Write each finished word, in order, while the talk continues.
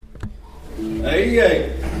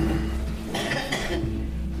88.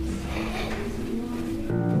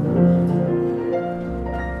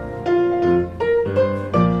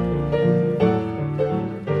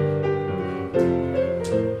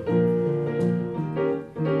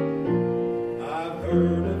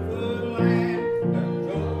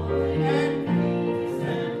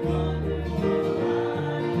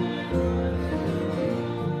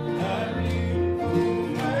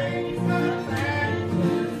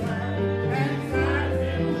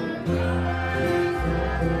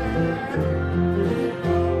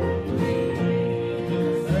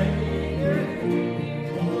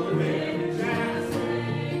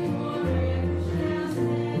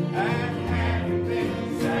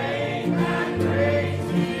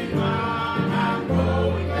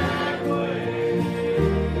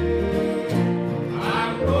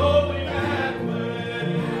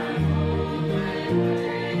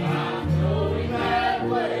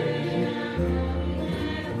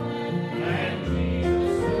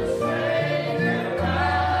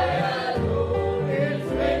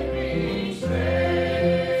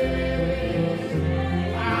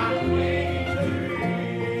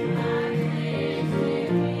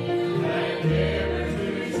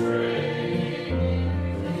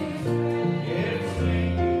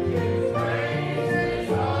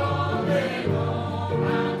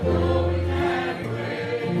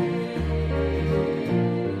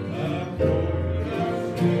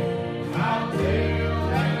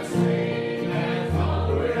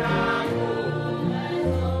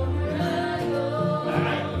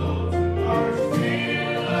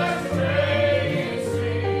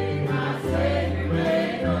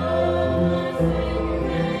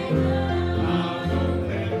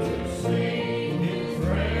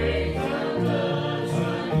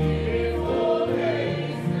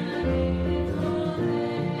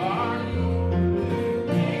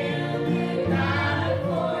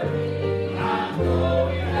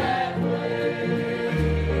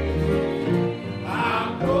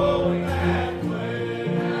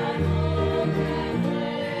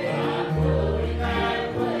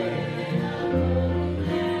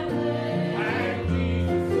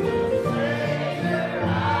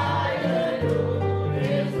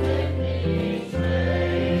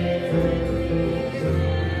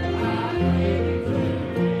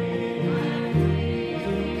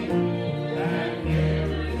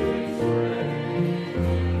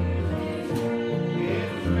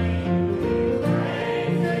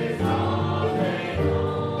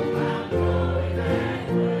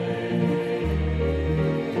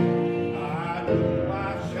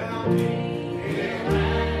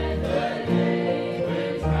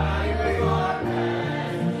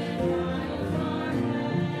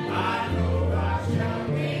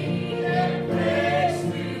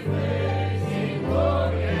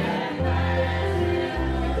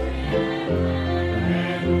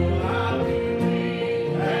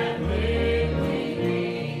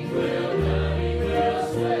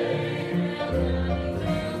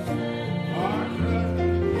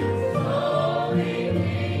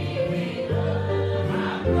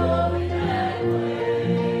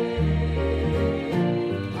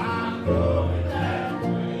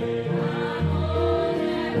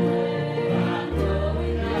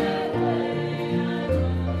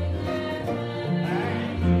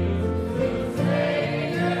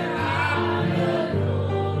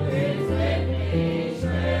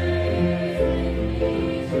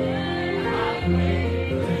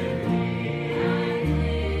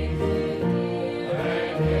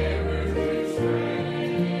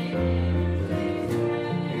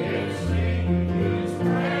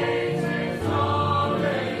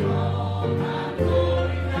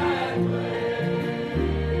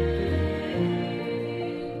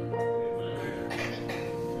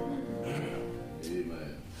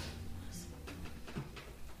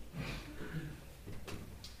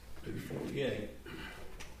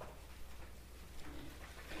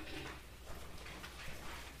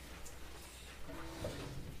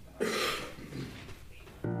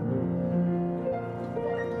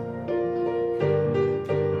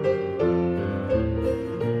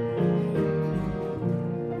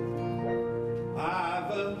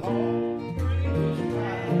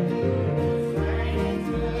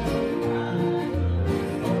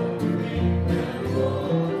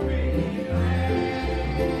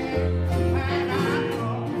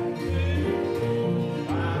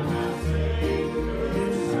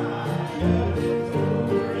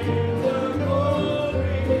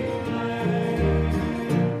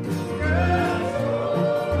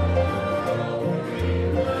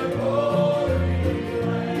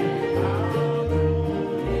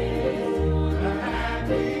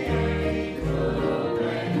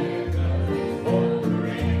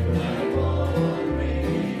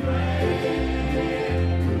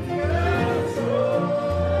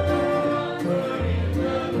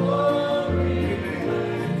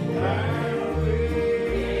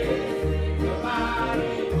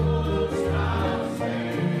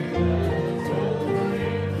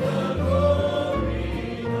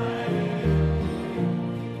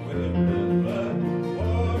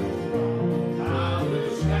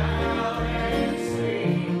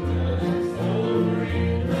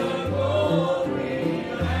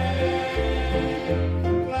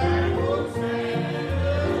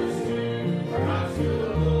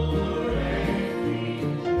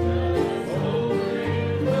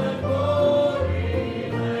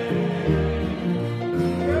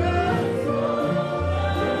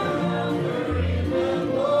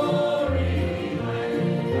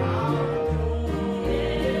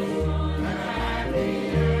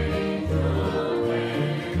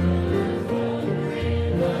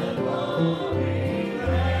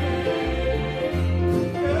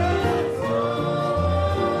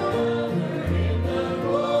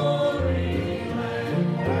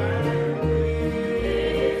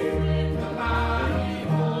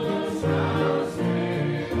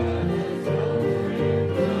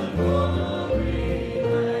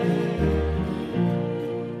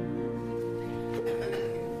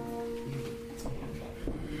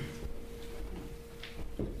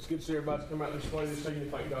 good to see everybody come out this way this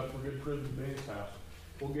evening. Thank God for a good privilege to be in His house.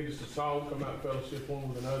 We'll get us a song, come out and fellowship one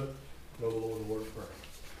with another. Go to the Lord in the word of prayer.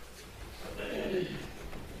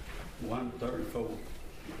 134.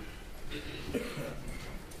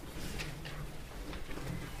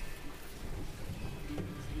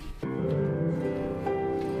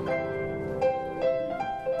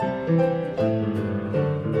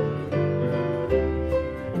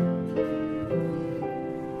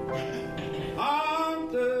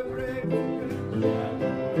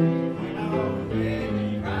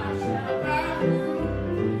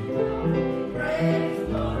 Praise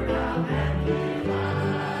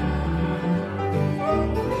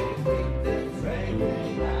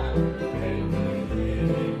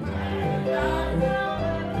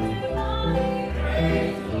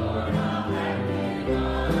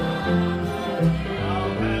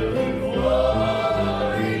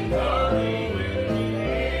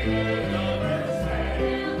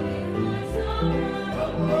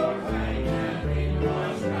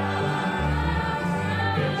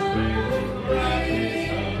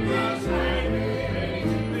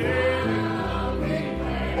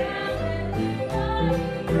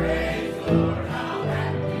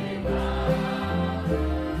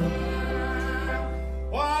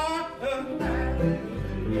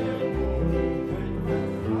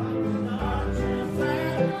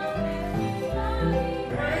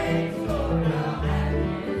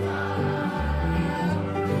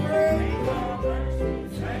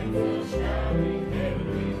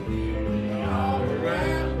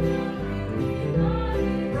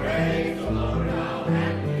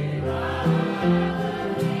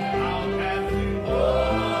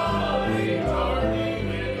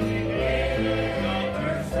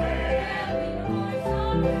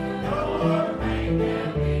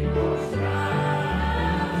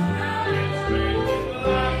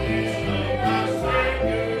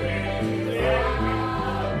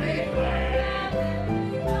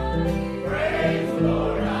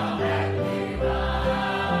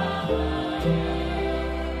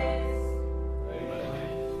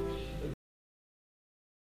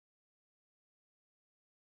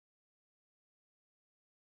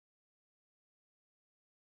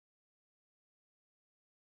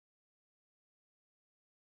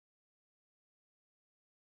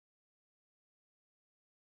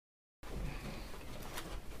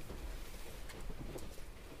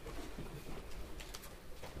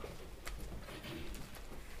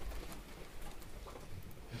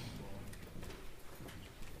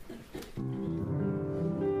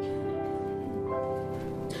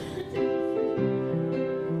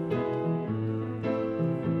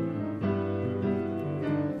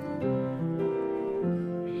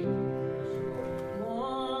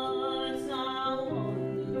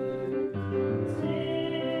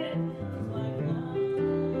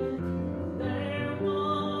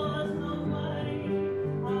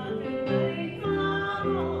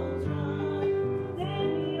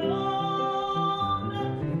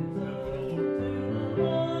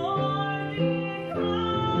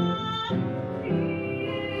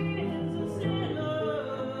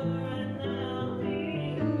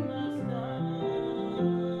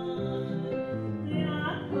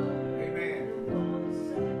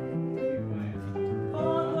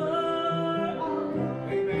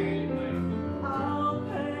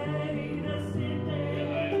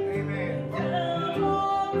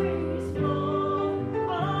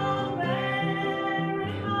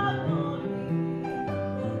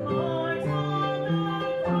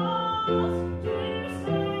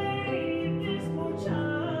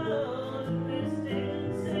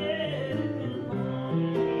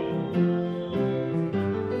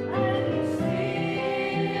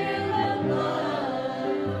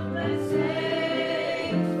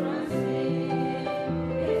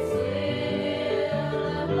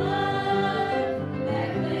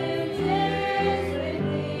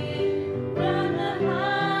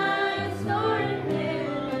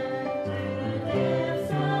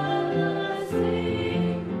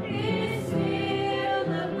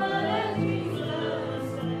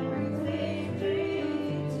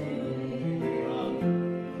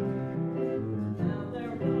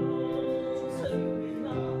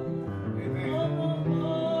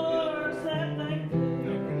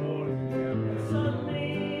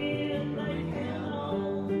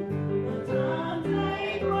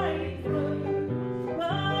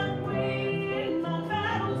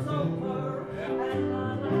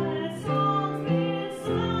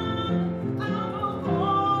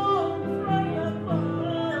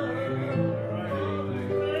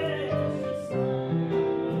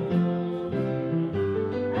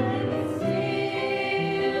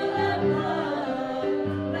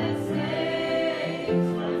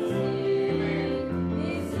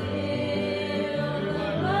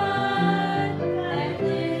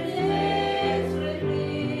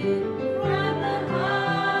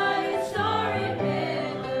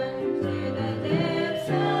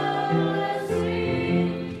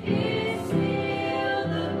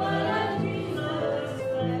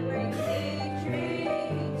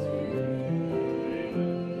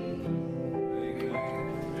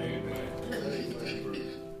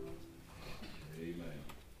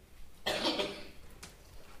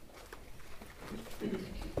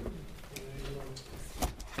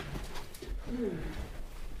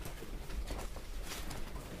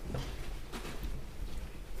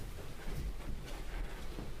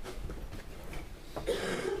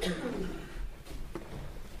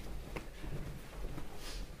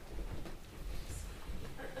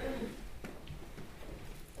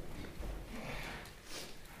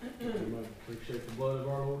Amen. Appreciate the blood of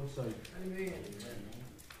our Lord and Savior. Amen.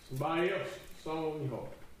 Somebody else, song on your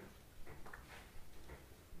heart.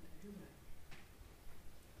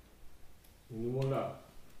 Anyone else?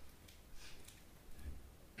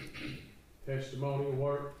 Testimonial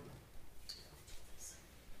work.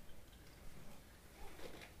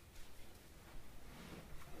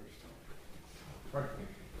 Right.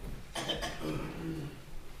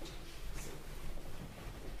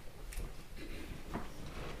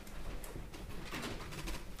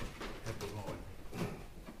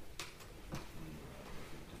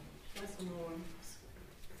 Bless the Lord.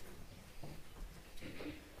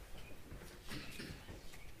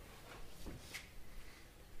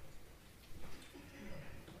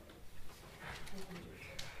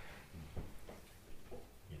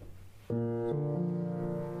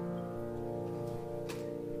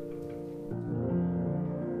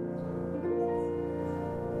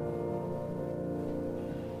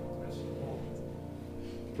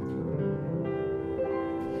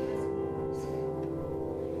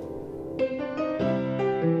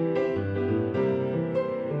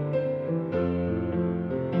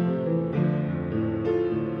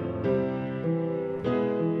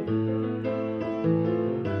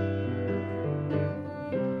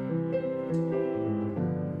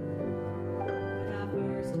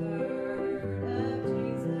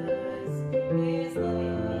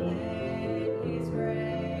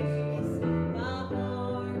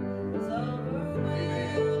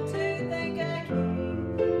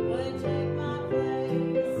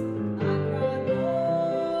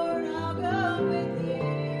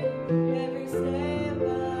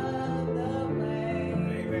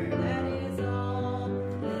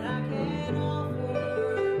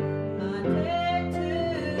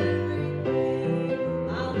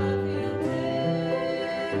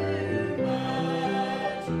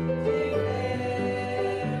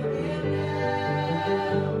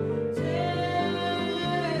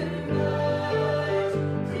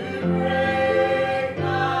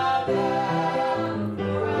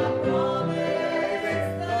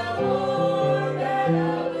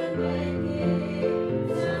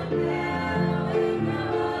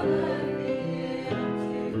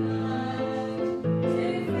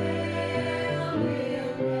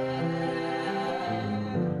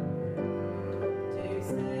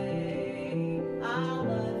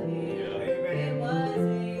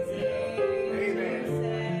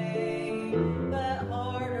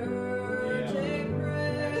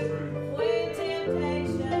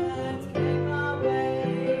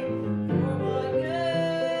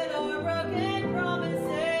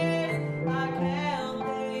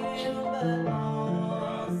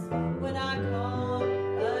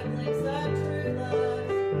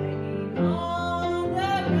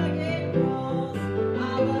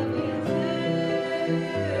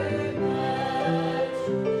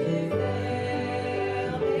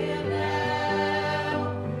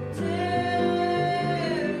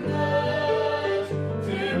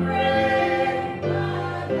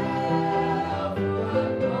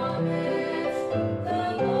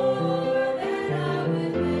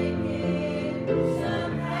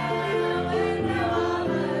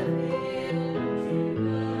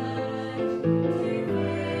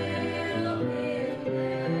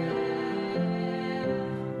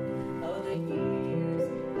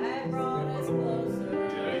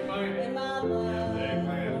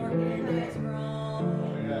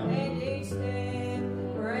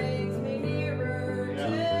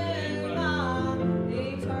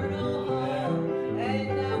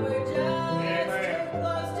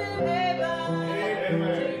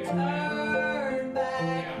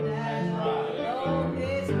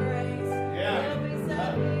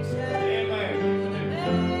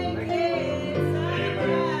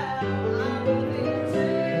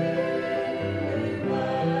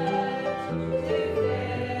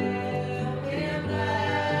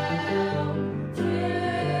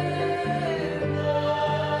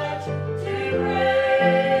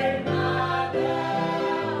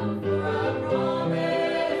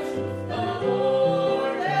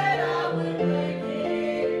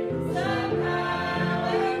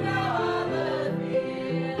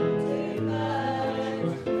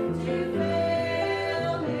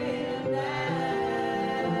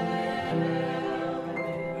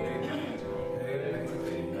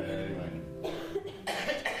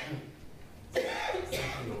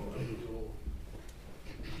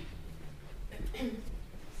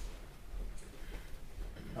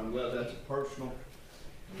 I'm glad that's a personal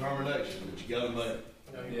determination that you got to make.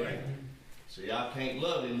 Yeah. See, I can't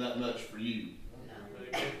love him that much for you.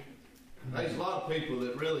 There's a lot of people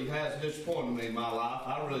that really has disappointed me in my life.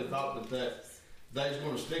 I really thought that they's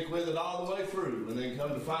going to stick with it all the way through, and then come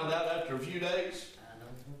to find out after a few days,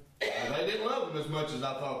 they didn't love him as much as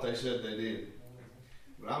I thought they said they did.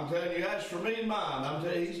 But I'm telling you, as for me and mine, I'm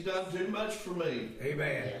telling you, he's done too much for me.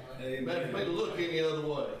 Amen. Better for me to look any other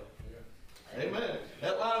way. Amen.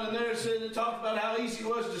 That line in there said it talked about how easy it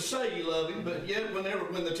was to say you love him, but yet when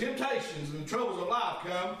the temptations and the troubles of life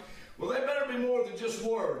come, well, they better be more than just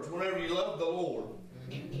words whenever you love the Lord.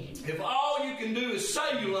 If all you can do is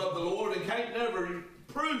say you love the Lord and can't never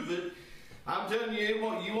prove it, I'm telling you,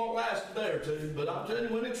 you won't last a day or two, but I'm telling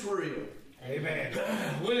you when it's real. Amen.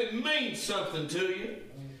 When it means something to you.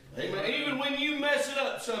 Amen. Even when you mess it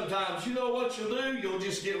up sometimes, you know what you'll do? You'll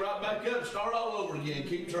just get right back up and start all over again.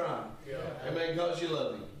 Keep trying. Amen. Because you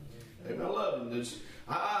love him. Amen. I love him.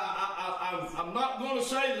 I'm not going to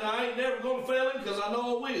say that I ain't never going to fail him because I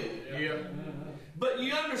know I will. Yeah. But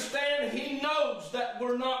you understand, he knows that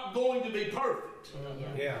we're not going to be perfect.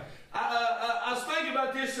 Yeah. I was thinking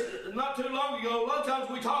about this not too long ago. A lot of times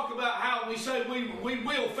we talk about how we say we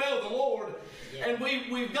will fail the Lord. And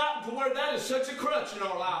we've gotten to where that is such a crutch in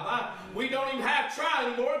our life. We don't even have to try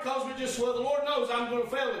anymore because we just, well, the Lord knows I'm going to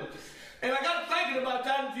fail him. And I got thinking about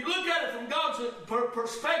that. If you look at it from God's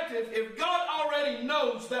perspective, if God already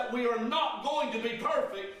knows that we are not going to be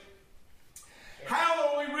perfect,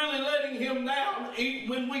 how are we really letting him down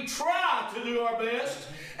when we try to do our best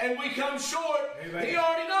and we come short? Amen. He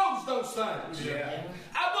already knows those things. Yeah.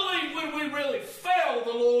 I believe when we really fail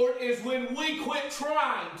the Lord is when we quit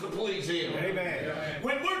trying to please him. Amen.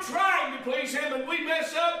 When we're trying to please him and we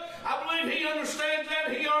mess up, I believe he understands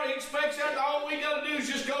that. He already expects that. All we got to do is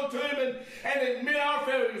just go to him and admit our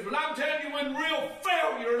failures. But I'm telling you, when real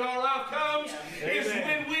failure in our life comes, is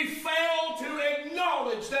when we fail to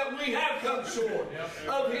acknowledge that we have come short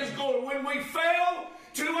of his glory. When we fail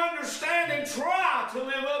to understand and try to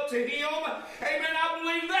live up to him, amen, I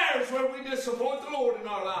believe there's where we disappoint the Lord in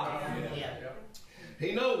our life.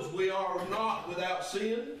 He knows we are not without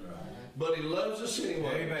sin, but he loves us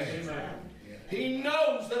anyway. Amen. He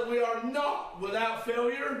knows that we are not without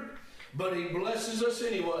failure, but he blesses us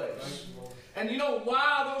anyways. And you know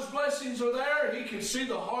why those blessings are there? He can see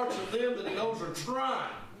the hearts of them that he knows are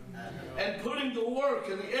trying and putting the work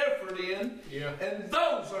and the effort in, and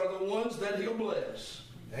those are the ones that he'll bless.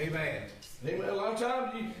 Amen. Amen. A lot of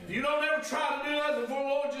times you don't ever try to do nothing for the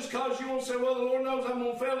Lord just because you want to say, well, the Lord knows I'm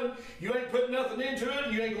going to fail him. You ain't putting nothing into it,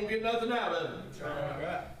 and you ain't going to get nothing out of it.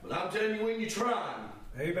 Right. But I'm telling you, when you try,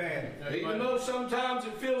 amen. Even though sometimes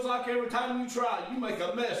it feels like every time you try, you make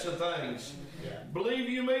a mess of things. Believe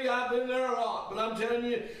you me, I've been there a lot. But I'm telling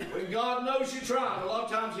you, when God knows you're trying, a lot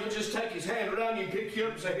of times he'll just take his hand around you and pick you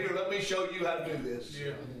up and say, here, let me show you how to do this.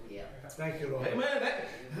 Thank you, Lord.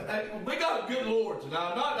 Amen. We got a good Lord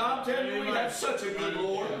tonight. I'm telling you, we have such a good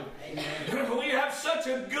Lord. We have such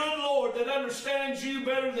a good Lord that understands you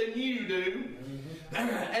better than you do.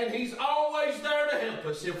 And he's always there to help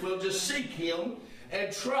us if we'll just seek him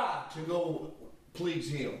and try to go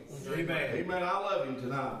please him. Amen. Amen. I love him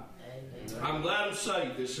tonight. I'm glad I'm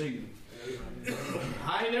saved this evening.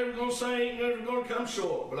 I ain't never going to say I ain't never going to come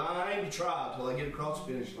short, but I aim to try until I get across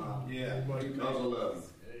the finish line. Yeah. Because I love him.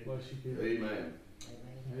 Amen.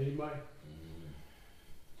 Amen.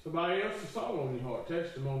 Somebody else, a song on your heart,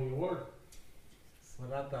 testimony and word.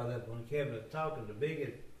 Well, I thought that when Kevin was talking, the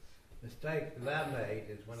biggest mistake that I made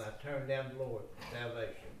is when I turned down the Lord for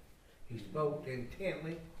salvation. He spoke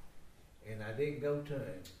intently, and I didn't go to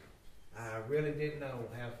him. I really didn't know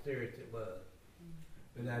how serious it was.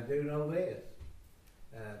 But I do know this.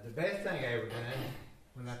 The best thing I ever done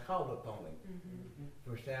when I called upon him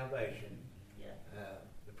for salvation.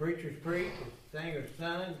 The preacher's preached, the singer's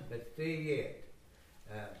sung, but still yet.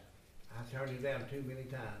 I turned him down too many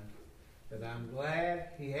times. But I'm glad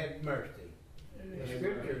he had mercy. The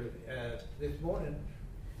scripture this morning,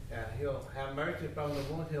 he'll have mercy upon the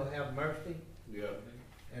one, he'll have mercy. Yeah.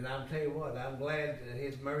 And I'm tell you what, I'm glad that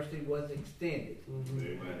his mercy was extended.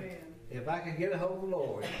 Amen. If I can get a hold of the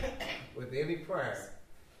Lord with any prayer,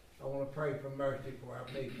 I want to pray for mercy for our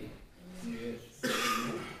people. Yes.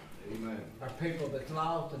 Amen. Our people that's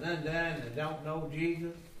lost and undone and don't know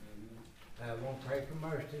Jesus, I want to pray for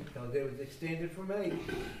mercy because it was extended for me.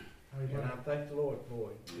 And I thank the Lord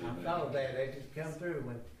for it. I thought that as it come through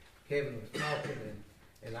when Kevin was talking,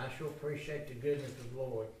 and I sure appreciate the goodness of the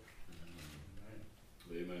Lord.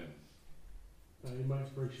 Amen. Amen.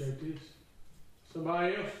 Appreciate this.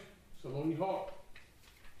 Somebody else, something on your heart.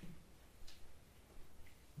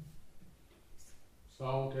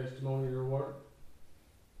 Song, testimony, or word.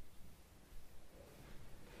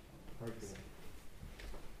 Perfect.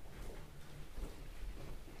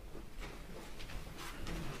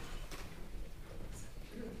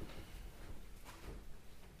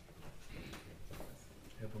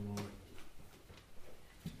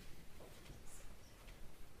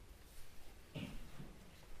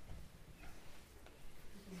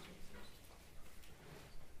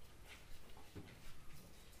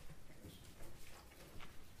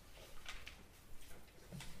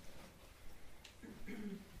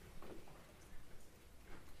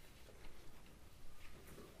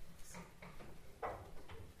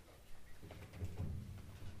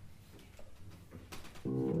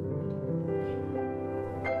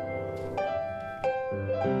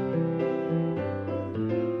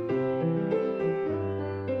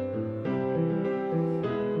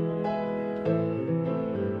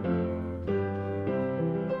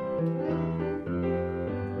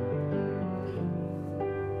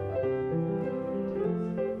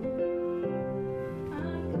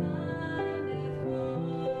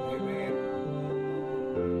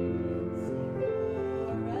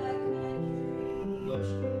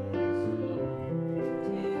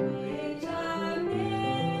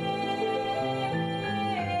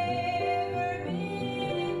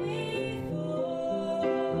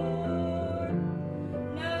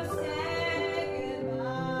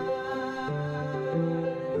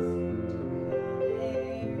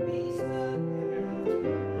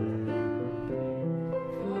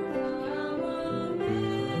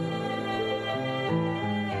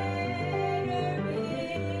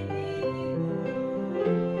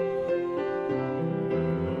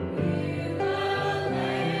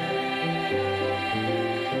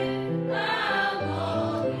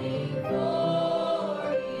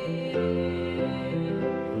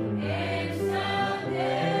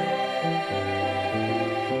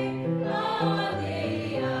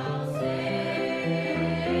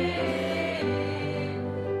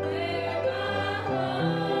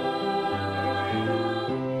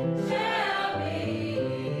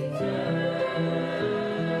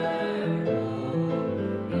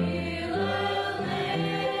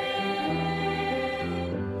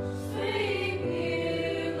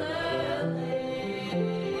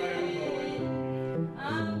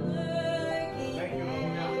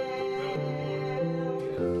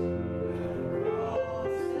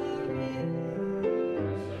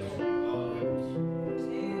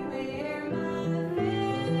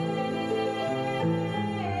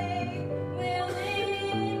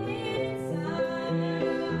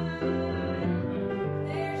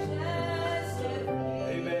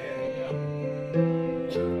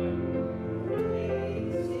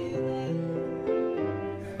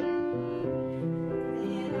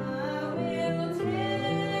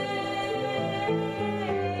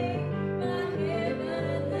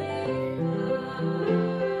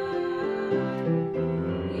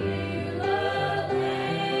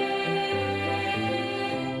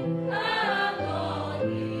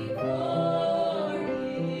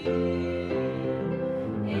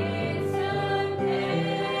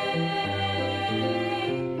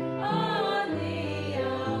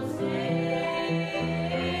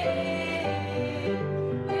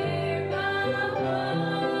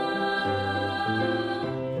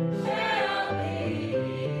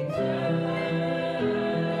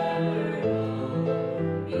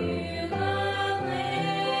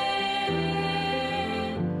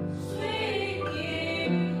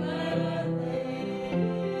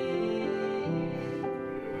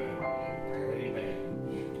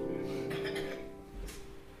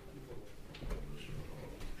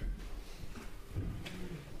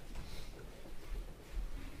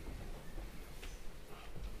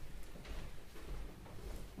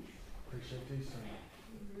 Appreciate these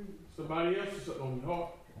things. Somebody else is something on your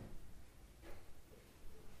heart.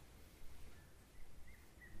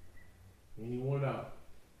 Anyone out?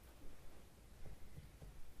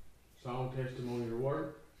 Song, testimony, or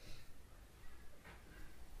word?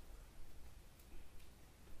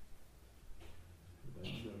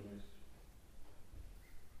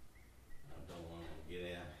 I don't want to get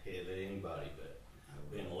ahead of anybody, but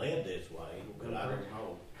I've been led this way, but I don't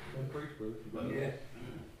know. Then preach, brother. But Yeah.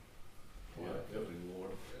 yeah, definitely,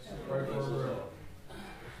 Lord. Pray for Bless us her. all.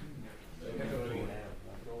 Go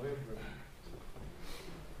ahead, brother.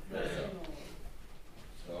 Bless him, Lord.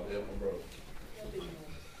 God help my brother. Help him,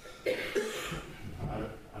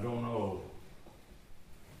 Lord. I don't know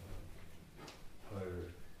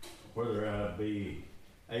whether I'd be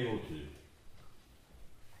able to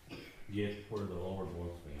get where the Lord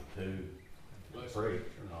wants me to preach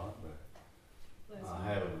or not, but Bless I him.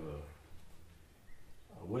 have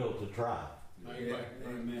a will to try. Yeah.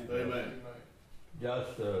 Amen. Amen.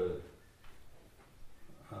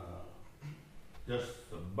 Just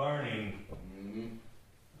a burning Mm-hmm.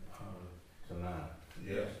 tonight.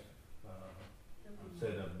 Yes. I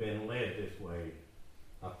said I've been led this way.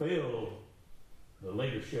 I feel the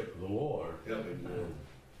leadership of the Lord Help me, Lord.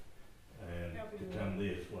 and Help him, to come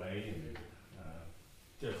this way and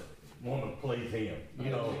just want to please Him. You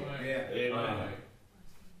know, Yeah. Amen.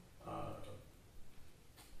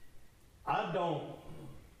 I don't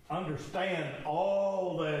understand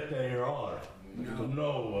all that there are to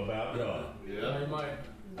know about God. Yeah. Amen.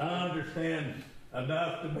 I understand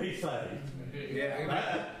enough to be saved. Yeah.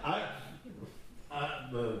 Amen.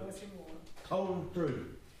 The Bless him, Lord. total truth.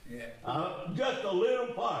 Yeah. Just a little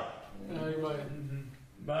part, Amen.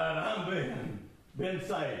 but I've been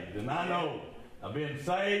saved, and I know I've been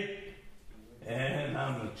saved, and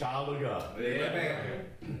I'm a child of God. Amen.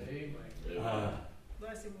 Amen.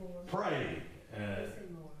 Bless him, Lord. Pray Bless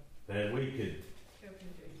him, Lord. that we could Help him,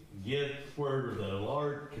 Jesus. get where the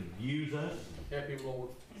Lord could use us. Help him, Lord.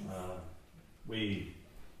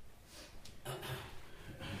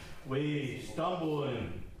 We stumble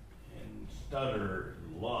and stutter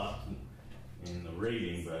a lot in the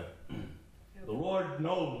reading, but the Lord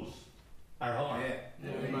knows our heart. Yeah.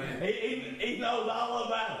 Amen. He knows all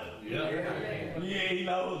about it. Yeah. Yeah, He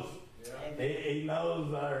knows. He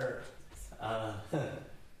knows our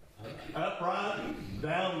upright,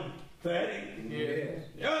 down setting. Yes.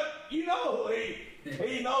 You know,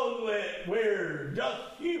 he knows that we're just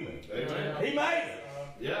human. Amen. He made us.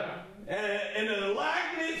 Yeah. And in the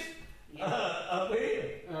likeness of Him.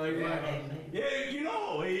 Amen. Yeah, you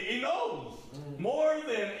know, he knows more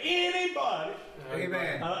than anybody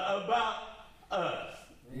Amen. about us.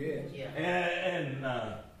 Yes. And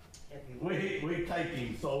we take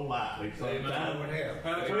Him so lightly sometimes.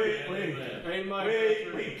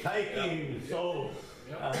 We take Him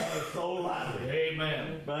so lightly.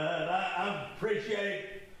 Amen. But I appreciate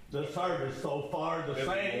the service so far, the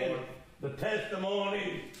singing, the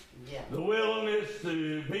testimony, the willingness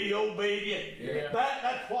to be obedient. Yeah.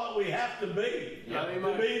 That's what we have to be,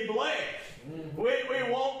 to be blessed.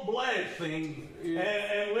 We want blessings,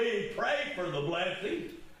 and we pray for the blessing,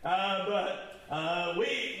 but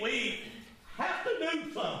we have to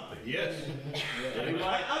do something. Yes.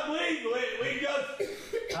 I believe we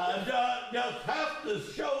just have to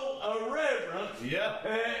show a reverence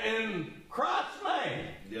in Christ's name.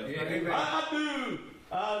 Yeah. Amen.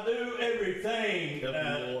 I do everything Help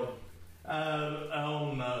me, Lord.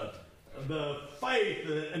 on the faith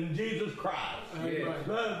in Jesus Christ. Amen.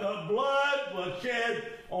 The blood was shed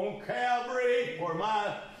on Calvary for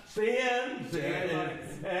my sins,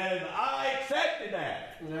 and I accepted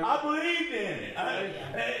that. Yeah. I believed in it,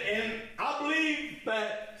 and I believe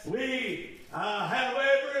that we have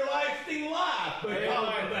everlasting life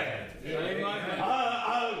because of that. Amen.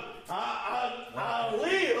 I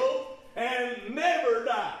live and never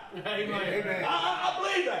die. Amen. Amen. I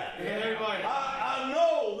believe that. Amen. I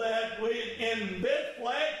know that in this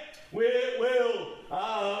flesh will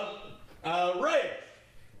rest.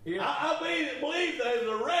 Yeah. I believe there's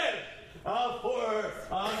a rest for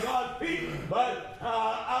God's people, but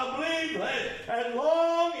I believe that as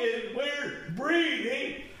long as we're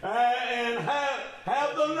breathing and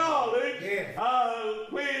have the knowledge,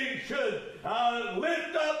 we should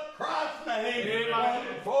lift up Christ's name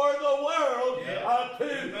for the world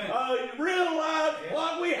to realize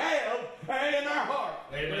what we have in our heart.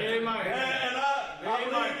 Amen. And I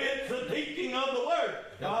believe it's the teaching of the Word.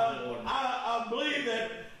 I believe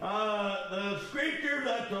that the scripture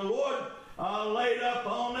that the Lord laid up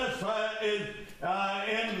on us is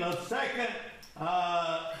in the second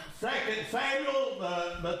Samuel,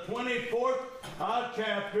 the 24th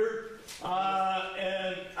chapter.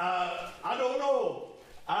 And I don't know.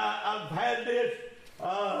 I've had this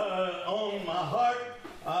on my heart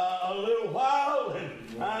a little while, and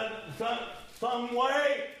some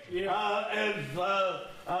way as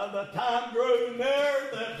the time grew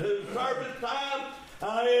near to service time,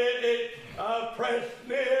 it pressed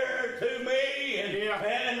near to me,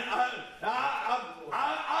 and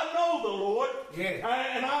I know the Lord,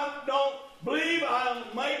 and I don't believe I'm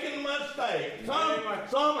making mistakes.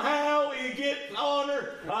 Somehow He gets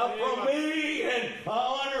honor from me and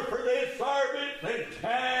honor for this service,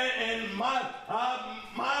 and my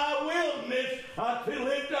willingness to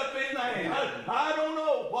lift up His name. I don't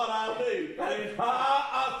know what I'll do.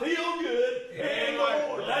 I feel good in the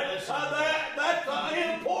Lord. That's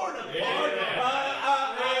the important part. I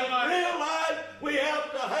realize we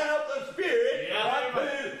have to have the Spirit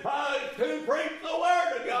to preach the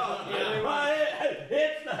Word of God.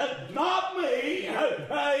 It's not me.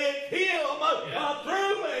 It's Him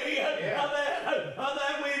through me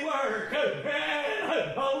that we work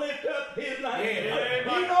and lift up His name.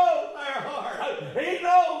 He knows their heart. He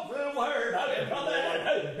knows the Word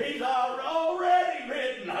that He's already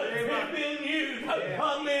written. It's been used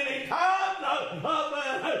many times.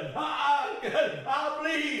 I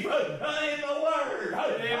believe in the Word. I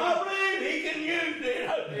believe He can use it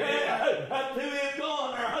to His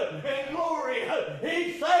honor and glory.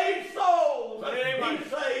 He saved souls. He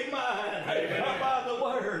saved mine by the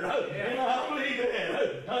Word. And I believe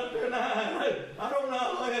it tonight. I don't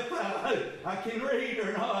know if I can read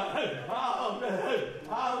or not.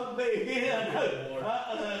 I'll begin.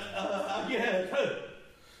 I guess.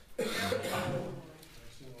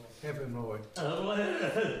 Help him, Lord.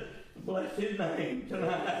 Bless His name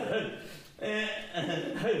tonight.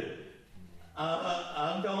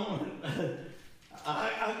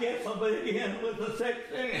 I guess I'll begin with the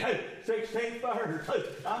 16th verse.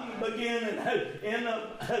 I'm beginning in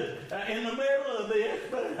the middle of this,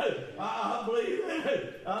 but I believe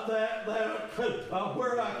that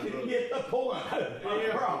where I can get the point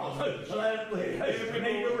across. That we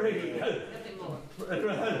need to read.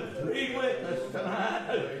 Read with us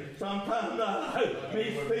tonight. Sometimes I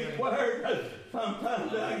speak words.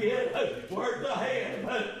 Sometimes I get words ahead,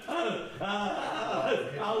 but I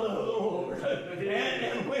love the Lord.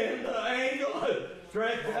 And when the angel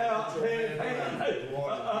stretched out his hand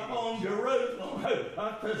upon Jerusalem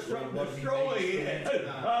to destroy it,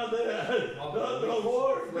 the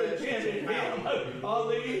Lord repented him of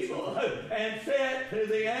the evil and said to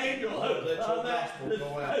the angel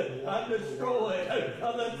that destroyed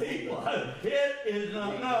the people, it is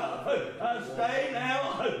enough. Stay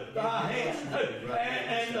now thy hand.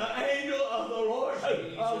 And the angel of the Lord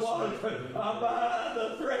was by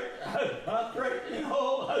the threatening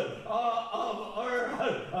hole of earth.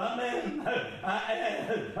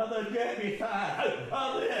 And the Jebusite.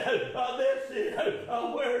 This is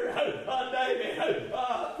where David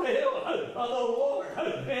filled the Lord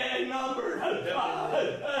and numbered Israel.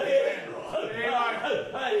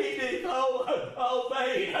 He did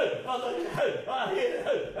obey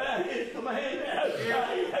his commandment.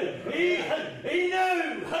 He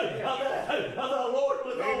knew the Lord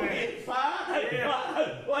was on his side.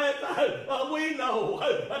 We know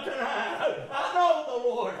tonight. I know the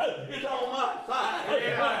Lord is on my side.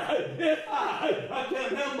 If I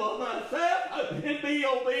can humble myself and be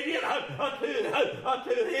obedient unto His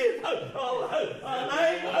name,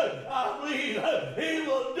 I believe He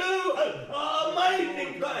will do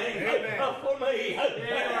amazing things for me.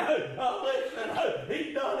 Listen,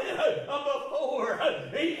 He's done it before.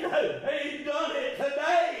 He's done it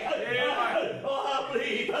today. I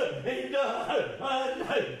believe He's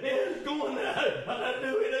is going to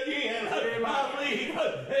do it again. I believe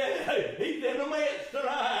He's in the midst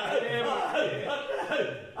tonight.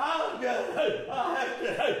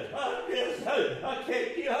 I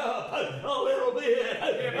kick you up a little bit. I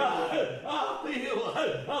feel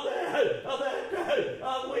that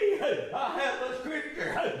we have a scripture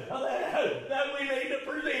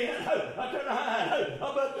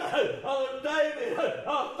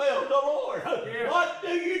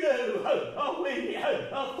when you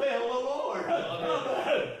fail the Lord,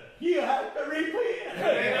 you have to repent.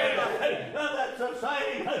 That's the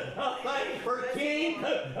same thing for king.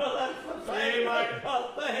 That's the same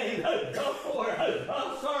thing for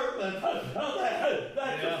a servant.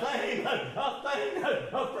 That's the same thing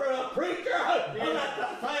for a preacher. That's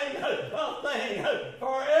the same thing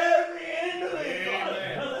for every individual.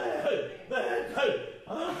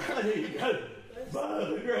 By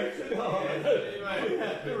the grace of God, we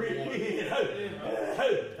have to repent.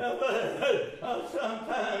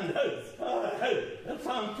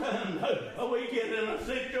 Sometimes we get in a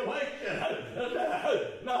situation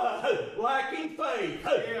lacking faith.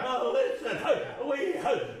 Listen, we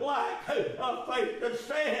lack faith to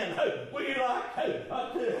stand. We lack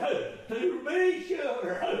to be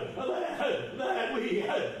sure that we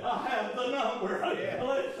have the number.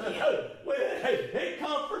 Listen, it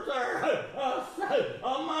comforts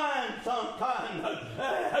our mind sometimes.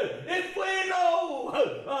 If we know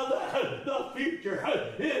the future,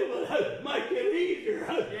 it will make it easier.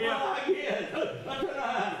 Again,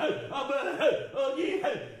 tonight, but you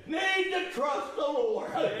need to trust the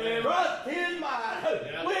Lord. Trust His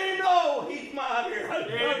might. We know He's mightier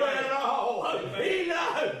than all.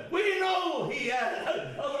 We know He has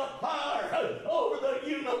the power over the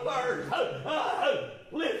universe.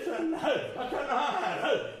 Listen,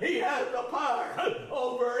 tonight, He has the power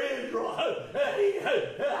over Israel. He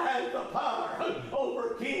has the power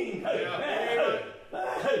over King.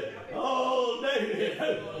 Oh, David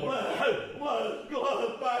was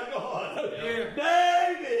loved by God.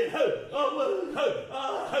 David was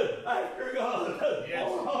after God.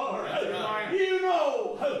 You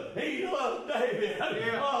know he loved David.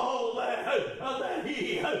 Oh, that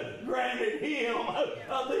he granted him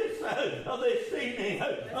this evening.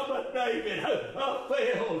 But David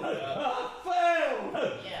failed.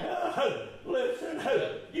 Listen,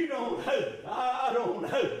 I don't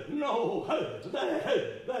know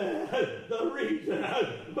the reason,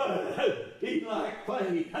 but he lacked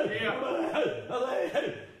faith.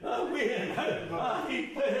 When he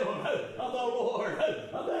failed the Lord, the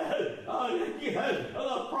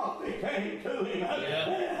prophet came to him.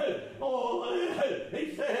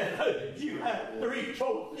 He said, you have three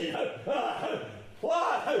choices.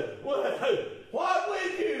 What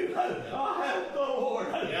would you have the Lord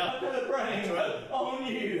to bring on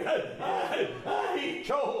you? He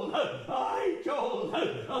chose the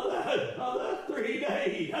 3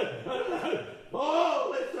 days.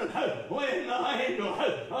 Oh, listen, when the angel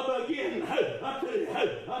begin to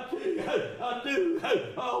do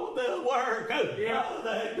the work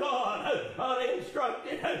that God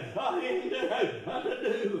instructed him to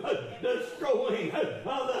do, destroying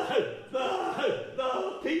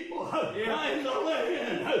the people in the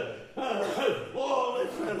land. Oh,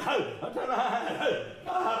 listen, tonight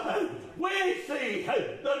we see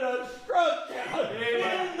the destruction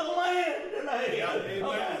in the land today.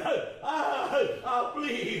 I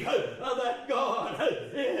believe that God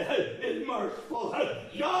is merciful.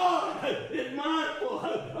 God is mindful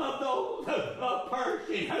of those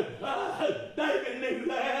perishing. David knew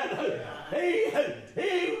that. He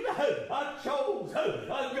chose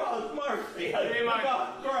God's mercy,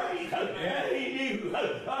 God's grace. He knew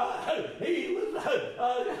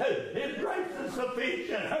His grace is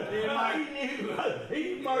sufficient. He knew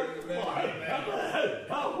He's merciful.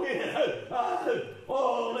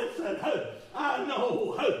 Oh, listen, I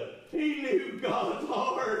know he knew God's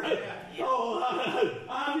heart. Oh,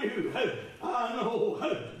 I know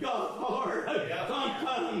God's heart.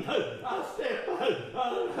 Sometimes I step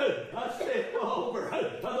over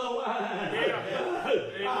the line.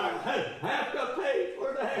 I have to pay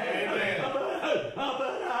for that.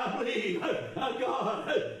 But I believe God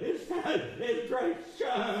is great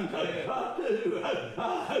shines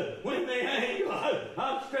when the angel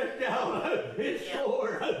stretched out his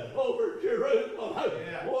sword over Jerusalem.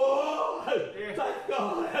 Oh, thank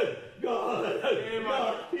God.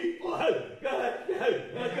 God's people,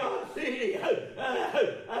 God's city,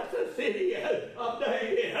 that's the city of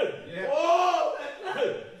David. Oh,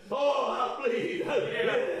 I believe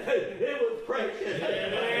it was precious.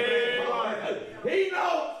 He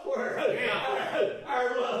knows where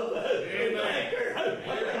our love is anchored.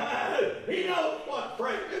 He knows what's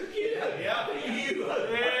precious to you.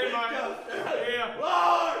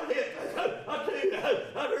 Lord,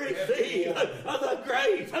 to receive the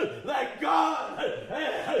grace that God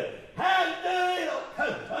has dealt to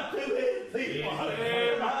His people.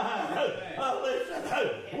 Listen,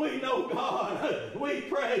 we know God. We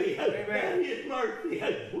pray that His mercy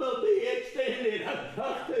will be extended to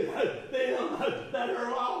them that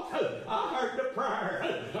are lost. I heard the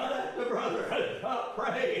prayer that the brother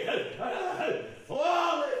prayed.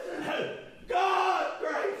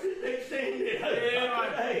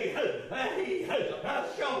 He has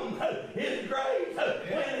shown His grace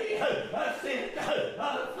when He sent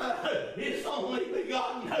His only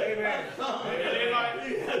begotten Son to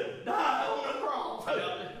die on the cross.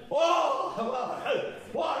 Oh,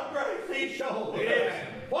 what grace He showed.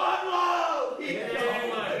 What love He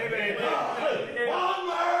showed. What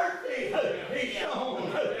mercy He showed.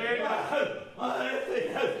 It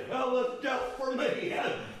was just for me.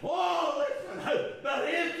 Oh, listen, but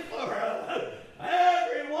it's for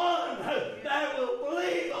everyone that will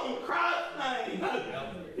believe on Christ's name.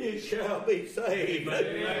 You shall be saved.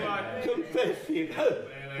 Confess Him.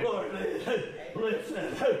 Lord,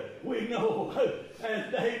 listen, we know as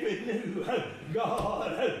David knew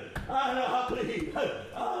God, and I believe I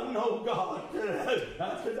know God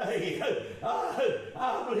today. I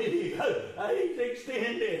believe He's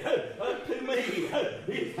extended to me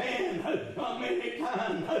His hand many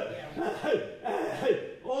times.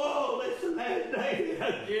 Oh, listen, as David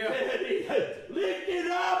said, He lifted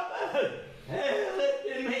up,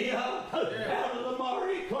 lifted me up out of the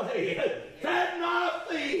miry clay. Set my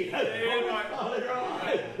feet on the solid rock.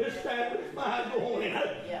 Establish my going.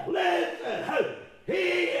 Listen,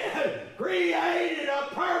 He created a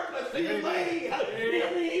purpose in me, in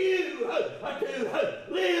you, to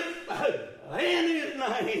live in His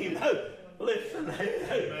name. Listen,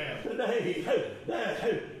 today,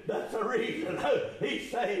 that's the reason He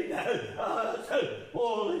saved us.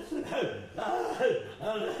 Oh, listen,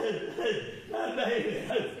 David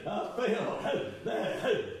felt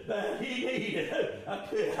that he needed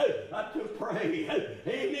to pray.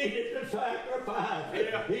 He needed to sacrifice.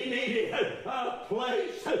 He needed a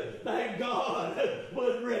place that God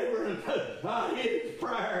would reverence His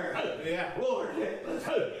prayer. Lord, help us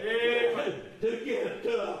to get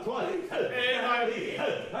to a place that we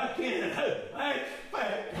can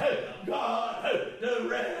expect God to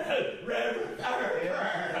reverence our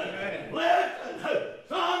prayer. Listen,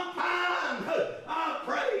 sometimes I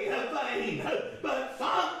pray in vain, but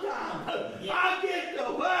sometimes I get to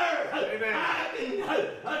where I can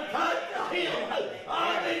touch the hem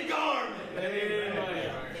of His garment.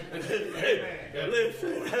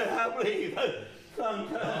 Listen, I believe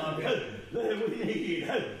sometimes that we need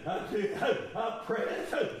to press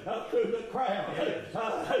through the crowd.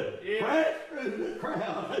 Press through the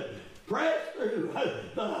crowd. Press through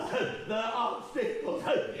the obstacles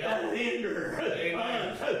that hinder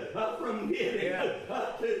us from getting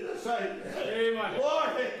to the Savior.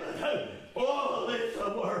 Lord, oh, it's a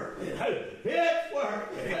work. It's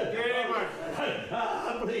working. I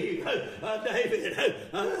believe David,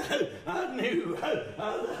 I knew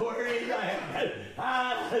where he's at.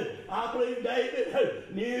 I believe David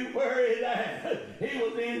knew where he's at. He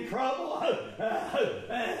was in trouble. And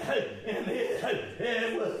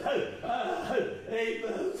it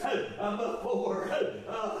was before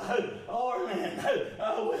Ornan.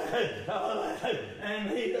 And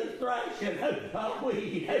he was thrashing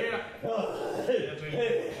wheat.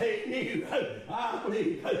 He knew, I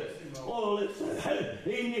believe, oh, listen,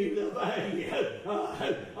 he knew the value of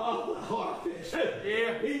the harvest.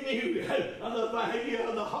 He knew the value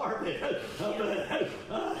of the harvest.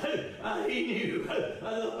 He knew the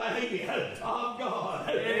value of God.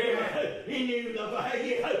 He knew the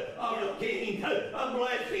value of the King, a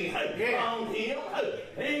blessing on him.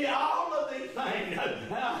 All of these things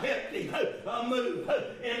helped him move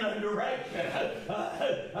in a direction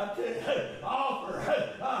to offer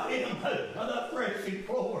him the threshing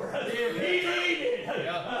floor. He needed a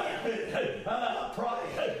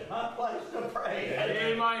place to pray.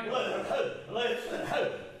 Listen,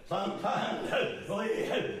 sometimes we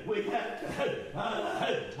have to,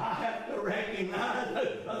 I have to recognize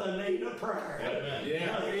the need of prayer.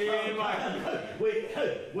 Sometimes we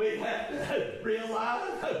have to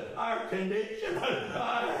realize our condition,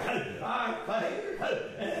 our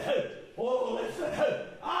failure. Oh, listen,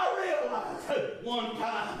 I realized one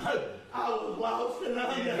time I was lost and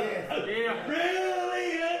undone.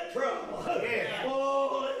 Really in trouble.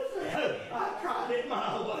 Oh, listen, I tried it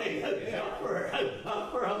my way for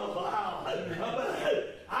a while. But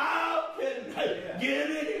I couldn't get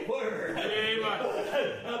anywhere.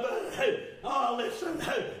 But oh, listen,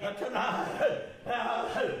 tonight I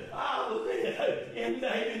was in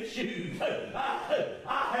David's shoes. I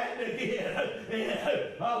had to get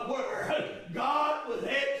where God would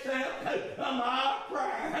accept my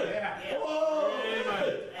prayer. Oh,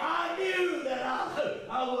 I knew that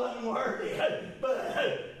I wasn't worthy,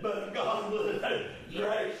 but God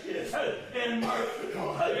gracious, and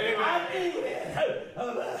merciful. I knew it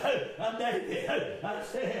about David. I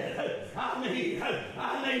said, I need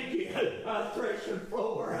you, a threshing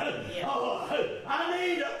floor. Oh, I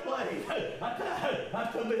need a place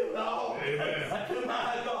to build all to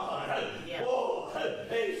my God. Oh,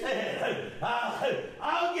 he said,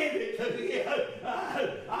 I'll give it to you.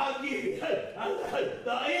 I'll give you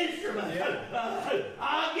the instrument.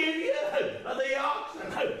 I'll give you the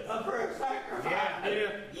oxen for a sacrifice.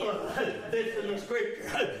 This is the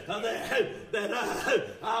scripture that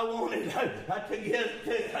I wanted to get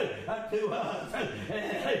to us.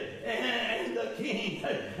 And the king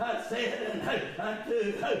said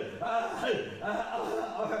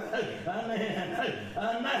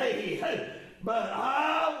nay, but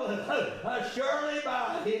I will surely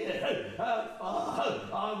buy it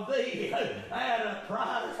of thee at a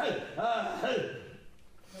price.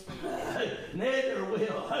 Neither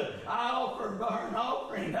will I offer burnt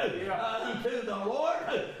offering unto the Lord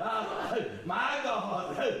my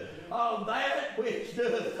God of that which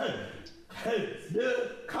doth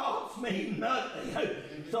cost me nothing.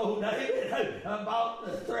 So David bought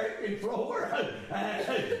the threshing floor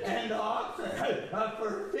and the oxen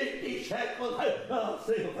for 50 shekels of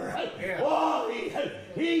silver. Oh,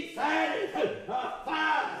 he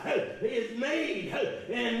satisfied his need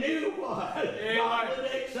and knew what God would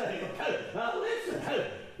accept. Listen.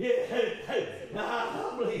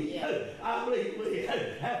 I believe we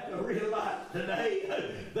have to realize today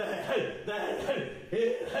that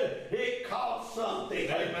it costs something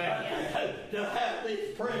to have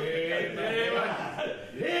this privilege.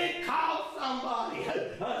 It costs somebody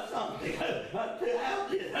something to have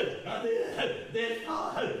this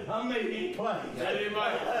meeting place.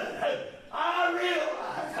 I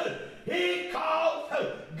realize it cost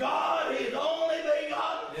God His only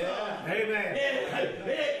begotten Son. Amen.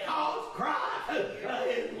 It cost Christ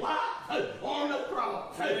His life on the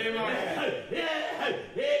cross.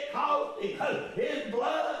 It cost Him His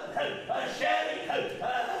blood shedding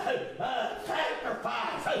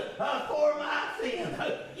sacrifice for my sins.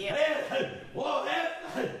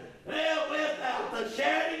 Without the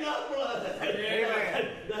shedding of blood,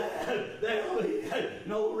 there will be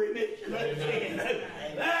no remission of sin.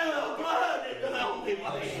 The blood is the only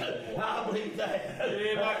way. I believe that.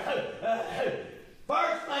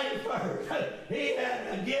 First thing first, he had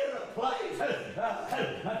to get a place to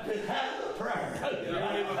have the prayer,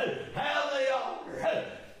 have the altar.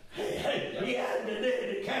 He had to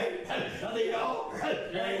dedicate the altar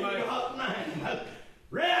in God's name.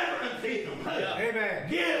 Reverence Him. Amen.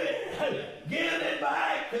 Give it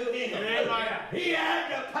back to Him. Amen. He had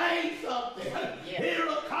to pay something.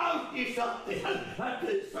 It'll cost you something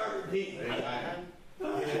to serve Him.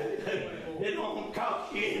 It won't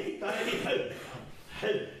cost you anything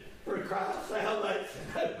for Christ's salvation,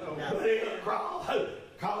 but it'll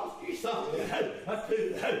cost you something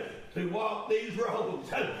to walk these roads,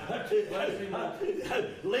 to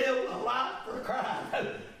live a life for Christ.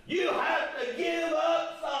 You have to give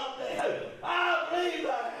up something. I believe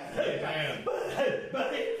that. But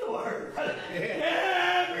it's the word.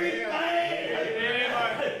 Everything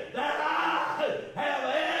that I have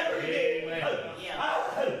ever given, I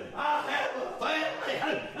have a family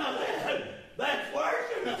that's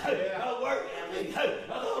worshiping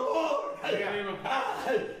the Lord. I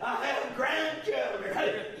have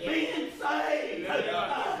grandchildren being saved. I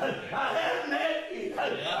have nephews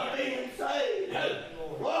being saved.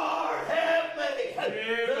 Lord, help me to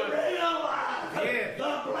realize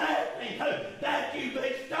the blessing that you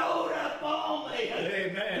bestowed upon me.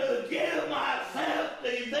 To give myself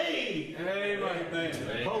to thee.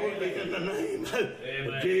 Amen. Holy in the name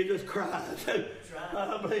of Jesus Christ.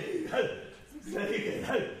 I believe David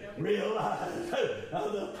realized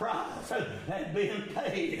the price had been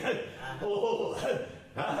paid. Oh,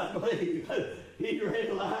 I believe he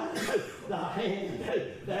realized the hand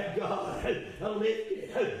that God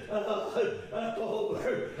lifted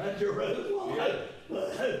over Jerusalem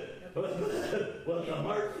was the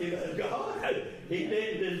mercy of God. He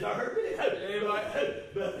didn't deserve it,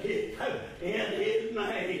 but in His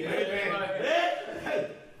name.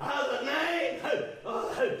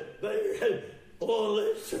 The name,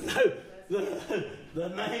 listen, the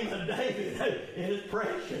name of David is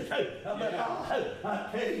precious. But I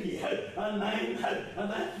tell you, a name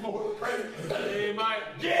that's more precious.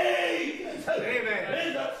 Jesus is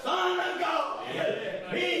the Son of God.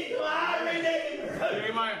 He's my Redeemer.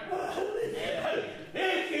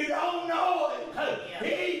 If you don't know Him,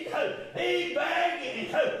 He's begging,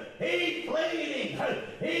 He's pleading,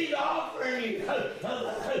 He's offering you the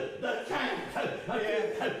chance, a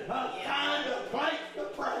kind of place to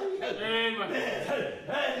pray.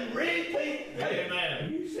 and repent.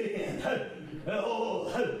 Amen. You sin.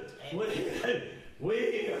 Oh,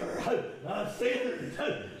 we are sinners.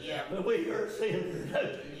 Yeah. We are sinners.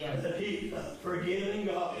 Yeah. He's a forgiving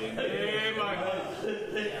God. Amen.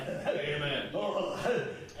 Amen. Oh,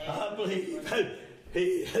 I believe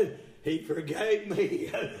he forgave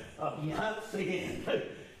me of my sin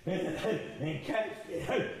and cast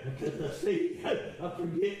it to the sea of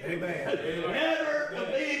forgiveness. Amen. Never to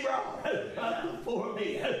be brought before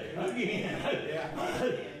me again.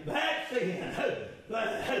 That sin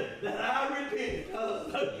that I repent of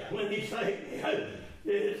when he saved me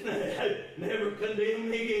is never condemn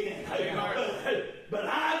me again. But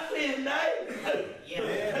I sin daily.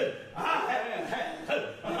 Yeah. I have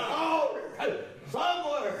an altar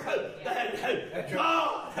somewhere that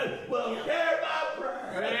God will hear my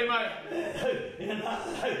prayer. Amen. And I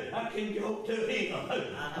can go to him.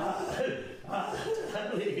 I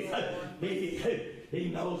believe he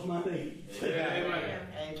knows my needs. Amen.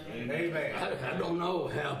 Amen. I don't know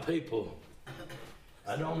how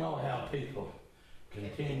people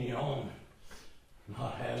continue on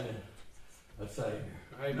not having a Savior.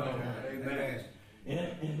 Amen.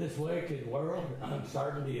 In this wicked world,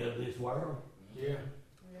 uncertainty of this world, Yeah.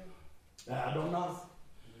 I don't know.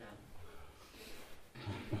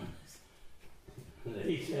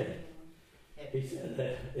 He said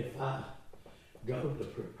that if I go to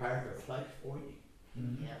prepare a place for you,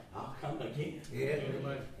 Yeah. I'll come again Yeah.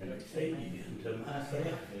 and receive you into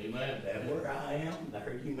myself. Amen. That where I am,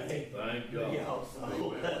 there you may Thank be God. also. Thank you,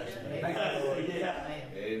 Lord. Yeah.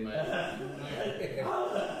 Amen.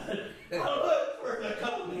 I look for the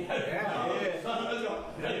coming Yeah. Son of God.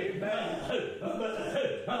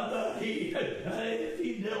 But if he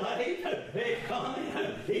delayed his coming,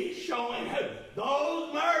 he's showing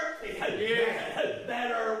those mercies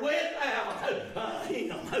that are without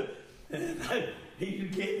him.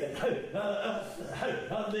 He's given us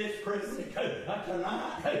this privilege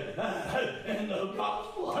tonight in the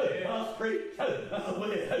gospel of preach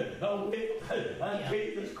with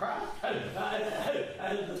Jesus Christ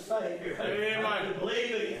as the Savior. Amen. To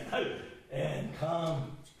believe in and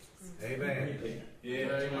come. Amen. Repent.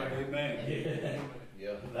 Yeah. Amen.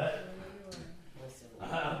 Yeah.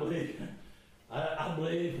 I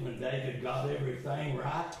believe when David got everything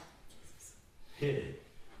right, his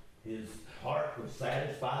heart was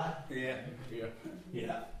satisfied. Yeah. Yeah.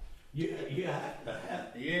 Yeah. You have to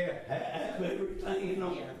have everything in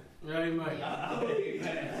order. Amen. I believe you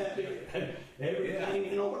have to have everything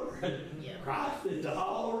in order. Yeah. Christ has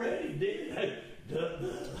already did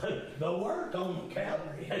the work on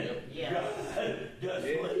Calvary. Yeah. Just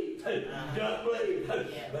believe. Just believe.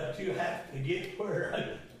 But you have to get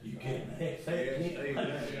where you can accept Him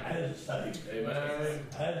as a Savior. Amen.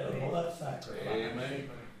 As a blood sacrifice. Amen.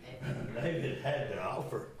 David had to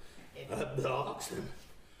offer up the oxen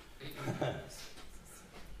and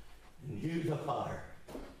use a fire.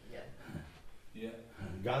 Yeah.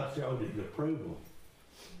 God showed his approval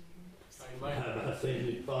by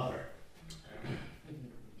sending his fire.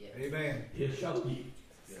 Amen. He'll show you.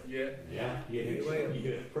 Yeah. Yeah, he'll show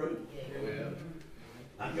you approval. Yeah.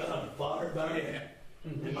 I got a fire burning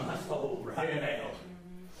in my soul right now. It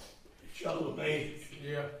shows me.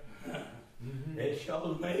 Yeah. It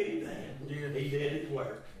shows me that he did his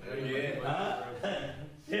work. Yeah.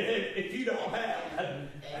 If you don't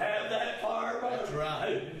have that fire burning, That's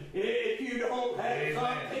right. if you don't have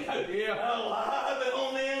something alive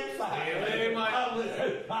on the inside, Amen. I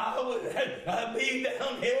would be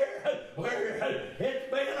down here where it's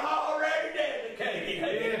been already dedicated.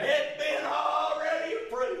 It's been already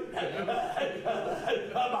approved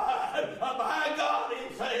by God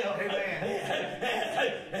Himself.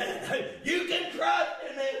 You can trust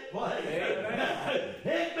in this place.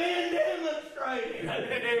 It's been demonstrated.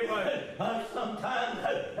 Sometimes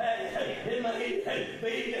it may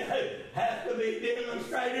have to be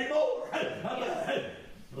demonstrated more.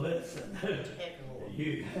 Listen,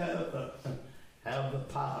 you have the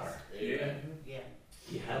power. Yeah.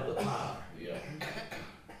 You have the power Yeah.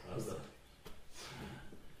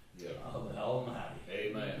 of the Almighty.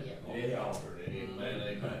 Amen. On the altar. Amen.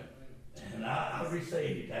 Amen. And I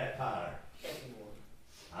received that power.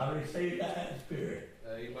 I received that Spirit.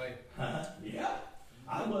 Amen. Yeah.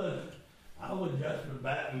 I was just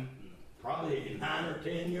about probably 9 or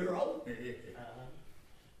 10 years old.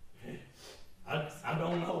 I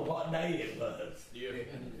don't know what day it was. Yeah.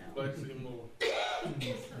 Bless him, Lord.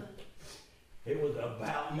 It was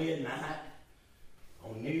about midnight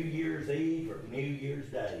on New Year's Eve or New Year's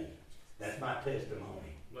Day. That's my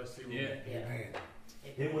testimony. Bless him, Yeah. Lord. Amen.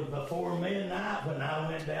 It was before midnight when I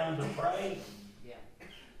went down to pray.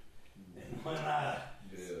 when I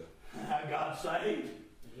got saved,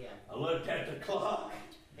 I looked at the clock.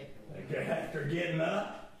 After getting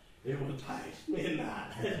up, it was past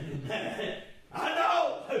midnight.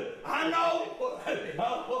 I know what happened.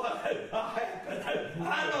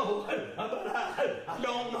 I know, but I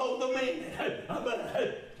don't know the minute.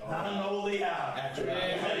 But I know the hour.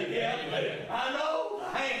 I know the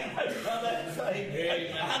hand of that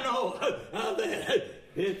Savior. I know that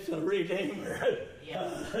it's a Redeemer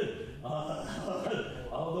of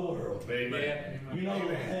the world. Amen. You know, you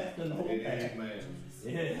have to know that. Amen.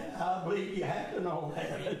 Yeah, I believe you have to know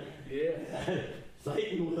that. Yeah.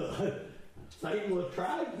 Satan will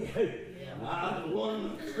try you.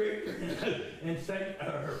 One scripture in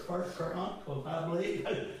First Chronicles, I believe,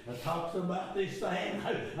 talks about this same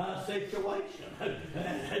situation.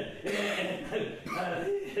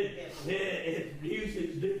 It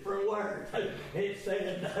uses different words. It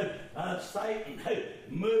said Satan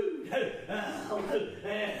moved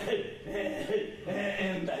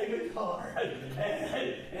and David's heart.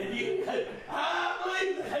 And you, I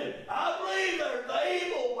believe there's the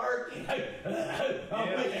evil working.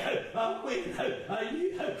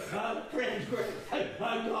 You transgress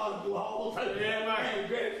God's laws,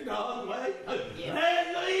 transgress God's ways.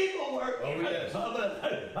 There's the evil working. Oh, yes.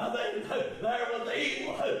 There was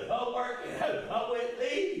evil working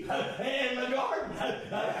with Eve in the garden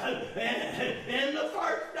in the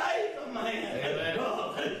first days of man.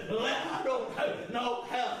 I don't know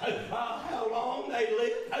how long they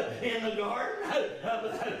lived in the garden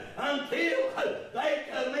until they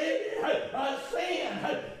committed a sin.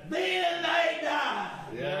 Then they died.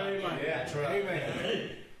 Yeah, that's right.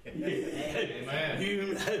 Amen.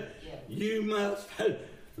 You must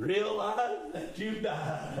realize that you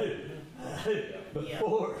died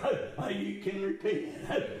before you can repent.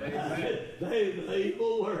 The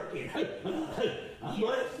evil working.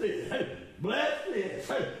 Bless this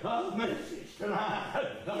message tonight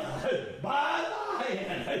by the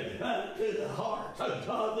hand to the hearts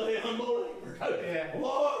of the unbelievers.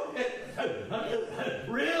 Lord,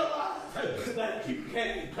 realize that you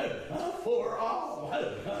came for all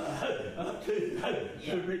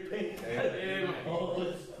to repent. Oh,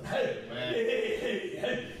 listen.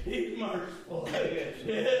 He's merciful.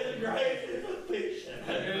 His grace is sufficient.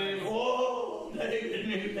 Oh, David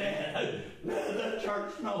knew that. The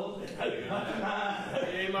church knows it.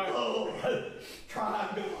 Oh, try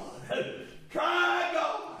God. Try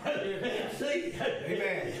God. And see.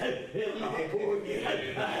 He'll not pour you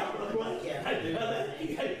out of the blessing. I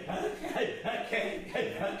can't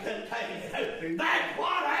contain it. That's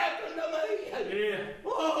what happened to me.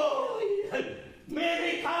 Oh,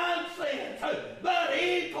 many times since. But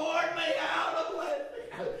he poured me out of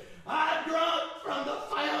blessing. I drunk from the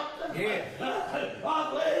fountain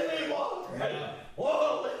of living water.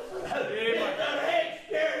 Oh, listen, it's an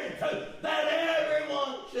experience that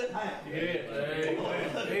everyone should have.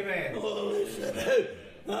 Amen. Oh, listen,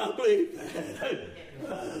 I believe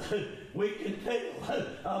that we can tell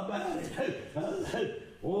about it.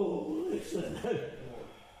 Oh, listen,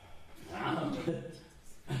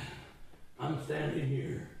 I'm standing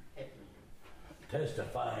here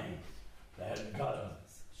testifying that God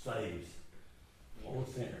saves all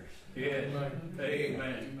sinners. Yes.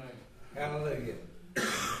 Amen. Hallelujah.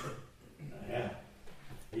 Yeah.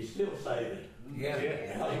 He's still saving.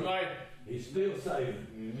 Amen. He's still saving.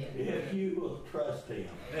 If you will trust Him.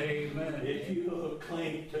 Amen. If you will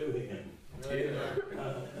cling to Him.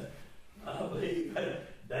 I believe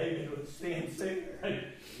David was sincere. He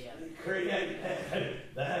created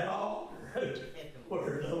that altar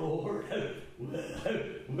where the Lord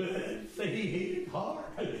would see his heart,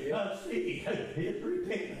 see his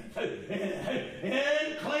repentance,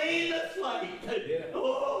 and clean the slate.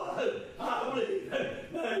 Oh, I believe that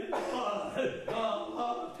a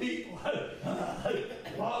lot of people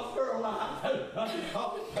lost their life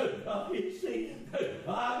because of his sin.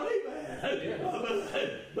 I believe that.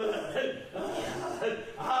 But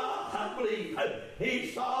I believe he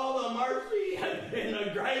saw the mercy and the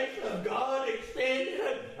grace of God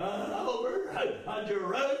extended over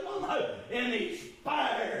Jerusalem, and he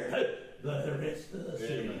spared the rest of the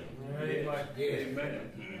city.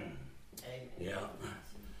 Amen. Yeah.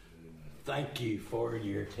 Thank you for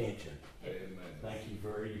your attention. Amen. Thank you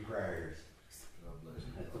for your prayers.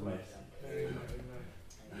 That's the message. Amen.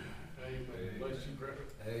 Amen. Bless you, brother.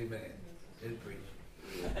 Amen. Good preaching.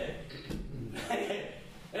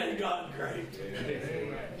 And God great.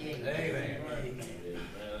 Amen. Amen.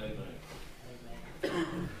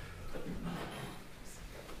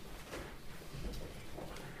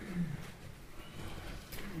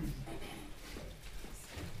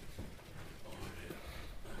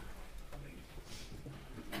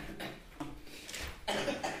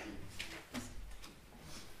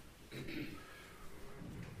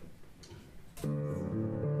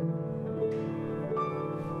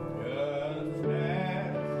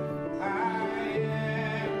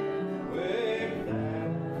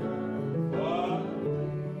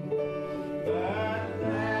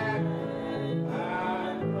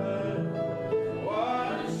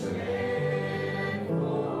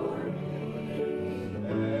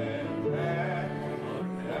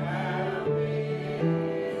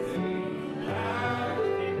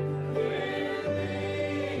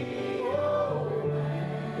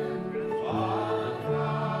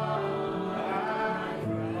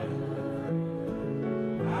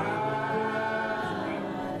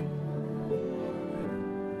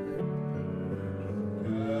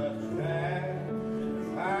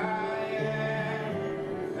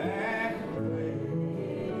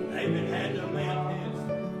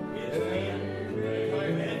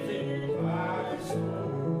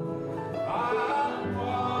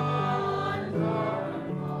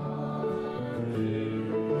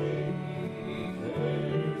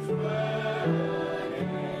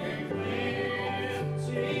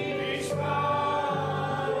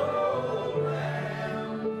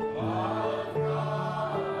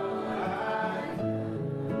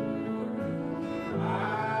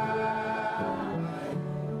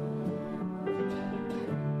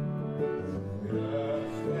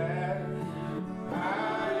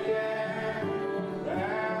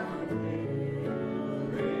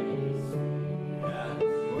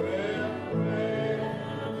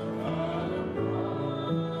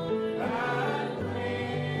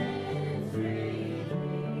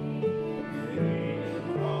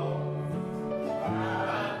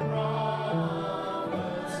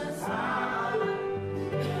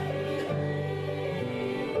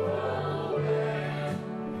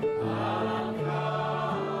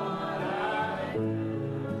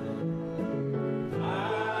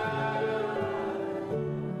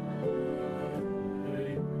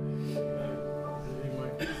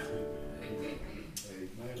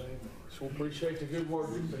 Appreciate the good work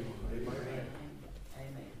you're doing. Amen.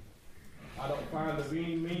 Amen. I don't find of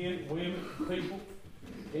any men, women, people,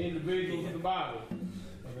 individuals in the Bible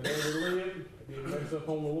that ever lived, didn't mess up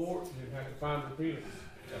on the Lord, didn't have to find repentance.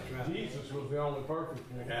 Jesus was the only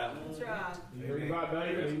perfect one. That's right. You read about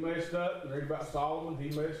David, he messed up. You read about Solomon, he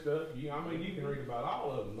messed up. You can read about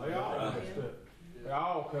all of them. They all messed up. They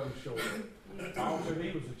all come short. Paul said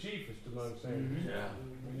he was the chiefest among sinners.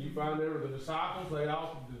 When you find there were the disciples, they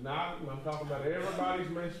all denied him. I'm talking about everybody's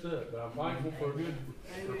messed up. But I'm thankful for a good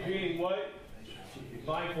repenting way.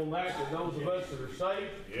 Thankful that those of us that are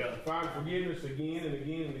saved find forgiveness again and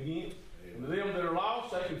again and again. And to them that are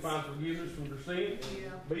lost, they can find forgiveness from their sins.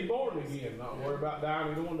 Be born again. Not worry about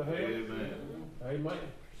dying and going to hell. Amen. Amen.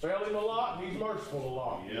 Fail him a lot, he's merciful a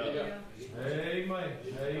lot. Amen. Amen.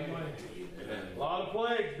 A lot of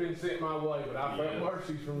plagues been sent my way, but I felt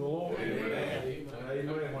mercies from the Lord.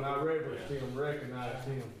 Amen. When I reverenced him, recognized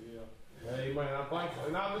him. Amen. I'm thankful.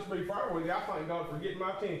 And I'll just be fair with you, I thank God for getting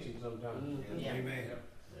my attention sometimes. Amen.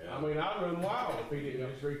 I mean, I'd run wild if he didn't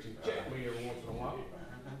just reach and check me every once in a while.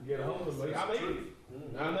 Get a hold of me. I need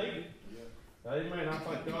it. I need it. Amen. I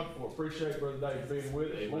thank God for it. Appreciate Brother Dave being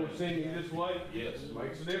with us. Lord sending you this way. Yes.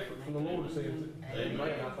 Makes a difference when the Lord sends it. Amen.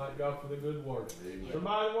 I thank God for the good word. Amen.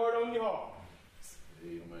 Somebody word on your heart.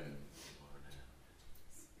 Amen.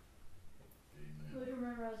 Would you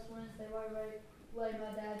remember us Wednesday where I laid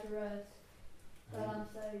my dad to rest? That I'm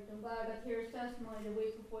saved. I'm glad I got to hear his testimony the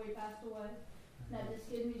week before he passed away. And that just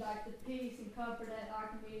gives me back the peace and comfort that I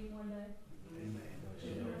can meet him one day. Amen.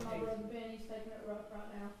 My brother Ben, he's taking it rough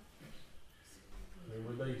right now.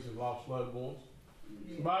 Remember these have lost loved ones.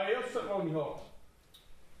 Somebody else something on your heart.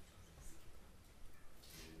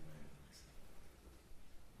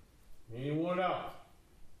 Anyone else?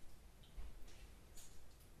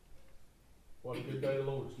 What a good day the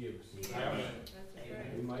Lord's given us. Amen.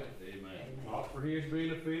 Amen. Amen. Not for his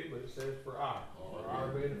benefit, but it says for our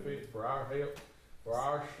benefit, for our help, for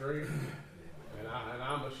our strength. And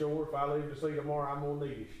I'm sure if I leave to see tomorrow, I'm gonna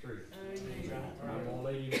need his strength. I'm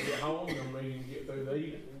gonna need him to get home. I'm gonna need him to get through the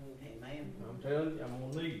evening. Amen. I'm telling you, I'm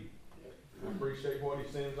gonna need him. I appreciate what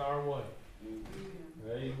he sends our way.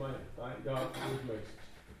 Amen. Thank God for his message.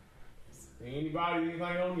 Anybody, anything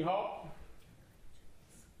on your heart?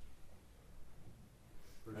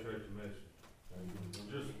 Appreciate the message.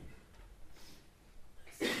 Just,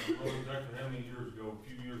 I don't know exactly how many years ago, a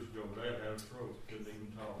few years ago, Dad had a stroke, couldn't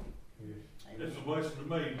even talk. It's a blessing to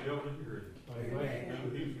me to be able to hear it. Amen. Do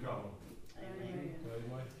what he was calling. Amen.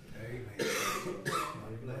 Amen.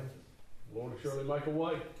 Amen. Lord will surely make a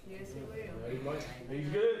way. Yes, he will. Amen. He's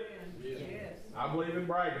good. Yes. I believe in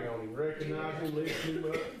bragging on him, recognizing him, lifting him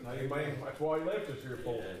up. Amen. That's why he left us here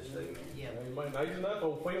for. Yeah. Amen. There's enough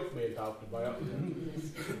old filth being talked about.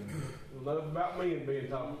 Enough about men being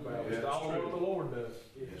talked about. It's all what the Lord does.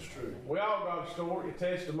 It's true. We all got a story, a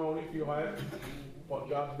testimony, if you'll have it, what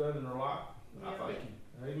God's done in our life. I thank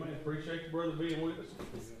you. Amen. Appreciate your brother being with us.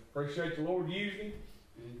 Appreciate the Lord using him.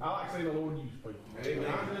 I like seeing the Lord use people. Amen.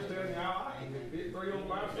 I'm just telling you, I like it. It thrills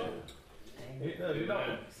my soul. It does. It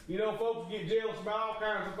don't. You know, folks get jealous about all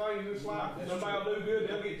kinds of things in this life. Somebody will do good,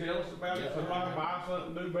 they'll get jealous about it. Somebody buy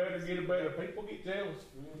something, do better, get it better. People get jealous.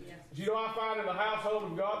 But you know, I find in the household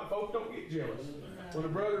of God that folks don't get jealous. When a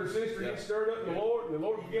brother or sister gets stirred up in the Lord, and the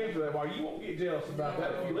Lord begins with that, why you won't get jealous about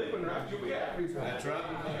that. If you're living right, you'll be happy. That's right.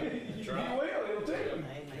 You will. It'll tell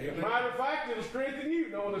you. Matter of fact, it'll strengthen you,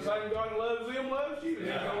 knowing the same God that loves them loves you. And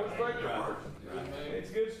He's going to respect your person.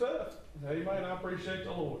 It's good stuff. Amen. I appreciate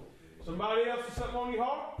the Lord. Somebody else with something on your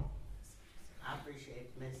heart? I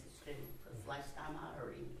appreciate the message too, because last time I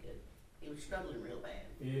heard him, he was struggling real bad.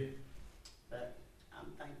 Yeah. But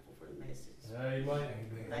I'm thankful for the message. Amen.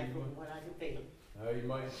 Thankful for what I can feel.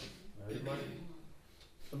 Amen. Amen.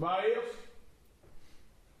 Somebody else?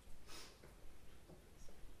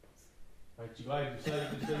 Ain't you glad you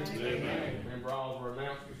saved this evening? Amen. Remember all of our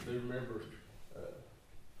announcements. Do remember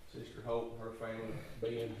Sister Hope and her family,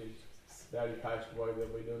 Ben, his daddy passed away.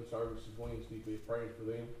 They'll be doing services Wednesday. Be praying for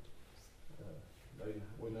them.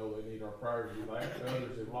 We know they need our prayers with that.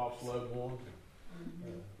 Others have lost loved ones.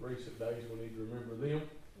 Recent days we need to remember them.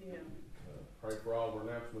 Yeah. Pray for all of our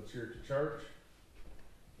announcements here at the church.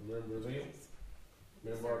 Remember them.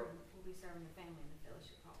 Remember We'll be serving the family in the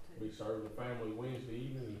fellowship hall too. we serve the family Wednesday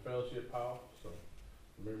evening in the fellowship hall. So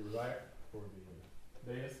remember that for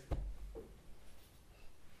the death.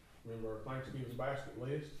 Remember our Thanksgiving basket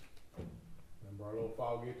list. Remember our little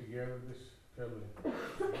fall get together this coming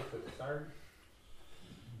Saturday.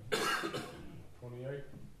 28th.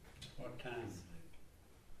 What time?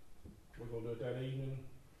 We're gonna do it that evening.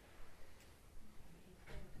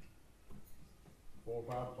 4 or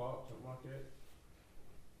 5 o'clock, something like that?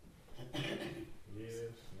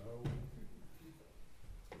 Yes, no.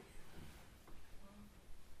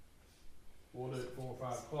 We'll do it 4 or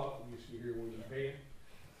 5 o'clock, we'll get you here when you can.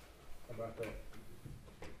 How about that?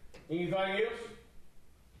 Anything else?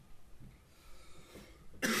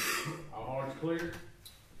 All hearts clear?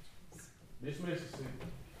 Dismiss us.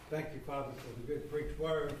 Thank you, Father, for the good preached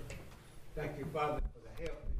word. Thank you, Father, for the help that